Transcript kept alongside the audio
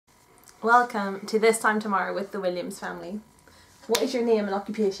Welcome to This Time Tomorrow with the Williams family. What is your name and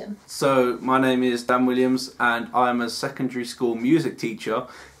occupation? So, my name is Dan Williams and I'm a secondary school music teacher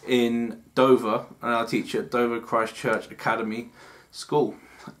in Dover, and I teach at Dover Christ Church Academy School.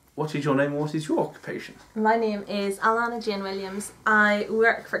 What is your name and what is your occupation? My name is Alana-Jane Williams. I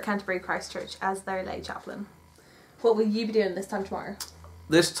work for Canterbury Christ Church as their lay chaplain. What will you be doing this time tomorrow?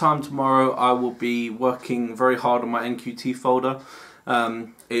 This time tomorrow I will be working very hard on my NQT folder.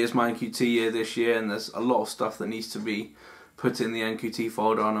 It is my NQT year this year and there's a lot of stuff that needs to be put in the NQT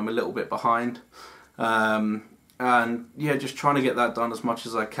folder and I'm a little bit behind. And yeah, just trying to get that done as much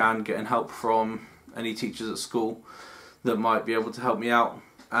as I can, getting help from any teachers at school that might be able to help me out.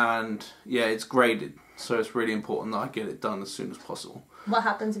 And yeah, it's graded, so it's really important that I get it done as soon as possible. What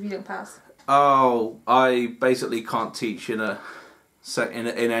happens if you don't pass? Oh, I basically can't teach in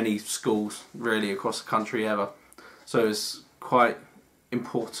any schools really across the country ever. So it's quite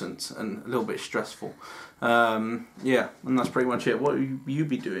important and a little bit stressful. Yeah, and that's pretty much it. What will you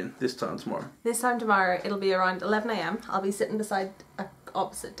be doing this time tomorrow? This time tomorrow it'll be around 11 AM. I'll be sitting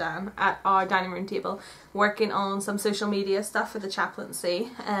opposite Dan at our dining room table working on some social media stuff for the chaplaincy.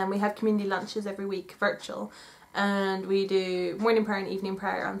 We have community lunches every week, virtual, and we do morning prayer and evening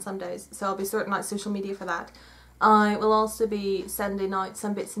prayer on some days, so I'll be sorting out social media for that. I will also be sending out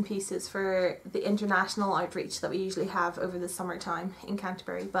some bits and pieces for the international outreach that we usually have over the summertime in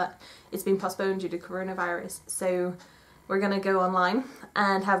Canterbury, but it's been postponed due to coronavirus, so we're going to go online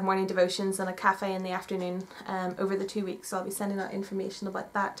and have morning devotions and a cafe in the afternoon over the 2 weeks, so I'll be sending out information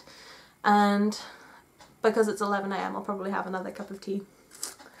about that. And because it's 11 AM, I'll probably have another cup of tea.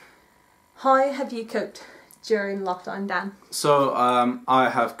 How have you coped during lockdown, Dan? So I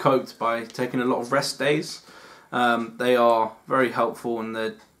have coped by taking a lot of rest days. They are very helpful and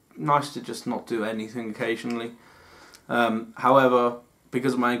they're nice to just not do anything occasionally. However,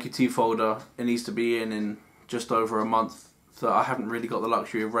 because of my NQT folder, it needs to be in just over a month, so I haven't really got the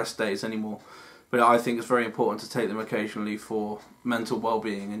luxury of rest days anymore. But I think it's very important to take them occasionally for mental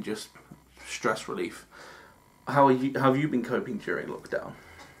well-being and just stress relief. How have you been coping during lockdown?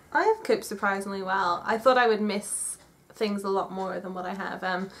 I have coped surprisingly well. I thought I would miss things a lot more than what I have,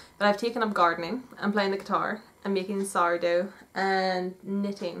 but I've taken up gardening and playing the guitar and making sourdough and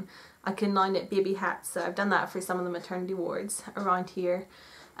knitting. I can now knit baby hats, so I've done that for some of the maternity wards around here.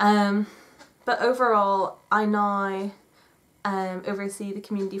 But overall, I now oversee the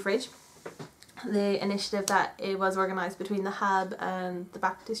community fridge, the initiative that it was organised between the HAB and the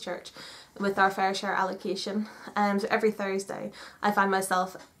Baptist Church with our fair share allocation. So every Thursday I find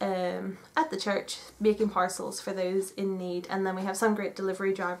myself at the church making parcels for those in need, and then we have some great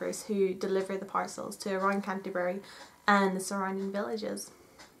delivery drivers who deliver the parcels to around Canterbury and the surrounding villages.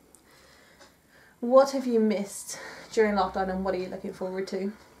 What have you missed during lockdown and what are you looking forward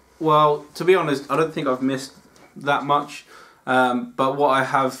to? Well, to be honest, I don't think I've missed that much. But what I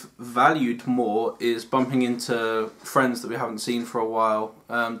have valued more is bumping into friends that we haven't seen for a while,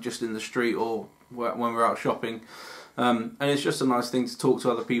 just in the street or when we're out shopping. And it's just a nice thing to talk to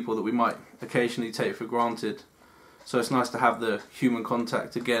other people that we might occasionally take for granted. So it's nice to have the human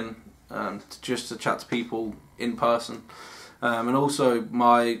contact again, just to chat to people in person. And also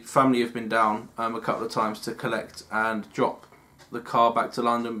my family have been down a couple of times to collect and drop the car back to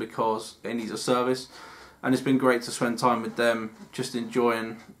London because it needs a service. And it's been great to spend time with them, just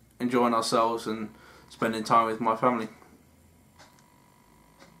enjoying ourselves and spending time with my family.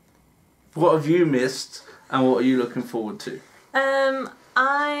 What have you missed and what are you looking forward to?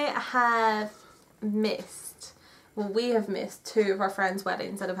 I have missed, we have missed 2 of our friends'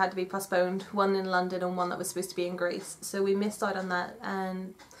 weddings that have had to be postponed, one in London and one that was supposed to be in Greece. So we missed out on that,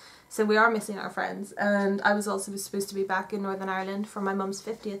 and so we are missing our friends. And I was also supposed to be back in Northern Ireland for my mum's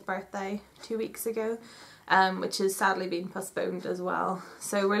 50th birthday 2 weeks ago. Which has sadly been postponed as well.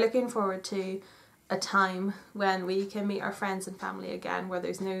 So we're looking forward to a time when we can meet our friends and family again, where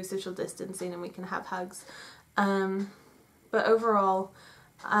there's no social distancing and we can have hugs. But overall,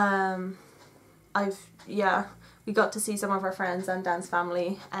 we got to see some of our friends and Dan's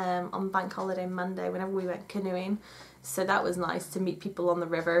family on Bank Holiday Monday whenever we went canoeing. So that was nice to meet people on the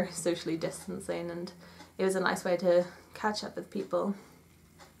river, socially distancing, and it was a nice way to catch up with people.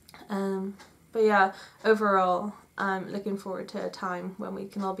 But yeah, overall, I'm looking forward to a time when we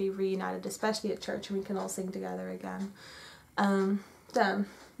can all be reunited, especially at church, and we can all sing together again. Dan,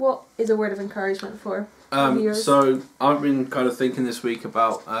 what is a word of encouragement for yours? So I've been kind of thinking this week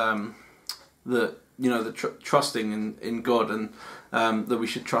about trusting in God, and that we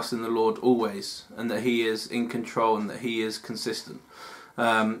should trust in the Lord always, and that He is in control and that He is consistent.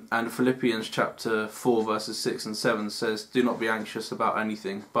 And Philippians chapter 4 verses 6 and 7 says, "Do not be anxious about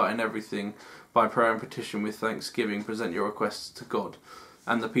anything, but in everything, by prayer and petition with thanksgiving, present your requests to God.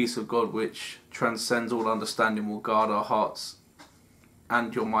 And the peace of God, which transcends all understanding, will guard our hearts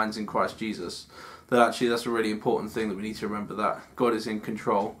and your minds in Christ Jesus." That actually, that's a really important thing that we need to remember, that God is in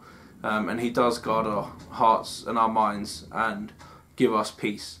control, and He does guard our hearts and our minds and give us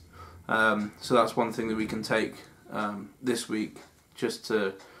peace. So that's one thing that we can take this week, just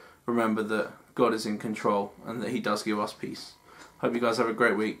to remember that God is in control and that He does give us peace. Hope you guys have a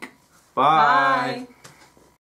great week. Bye. Bye.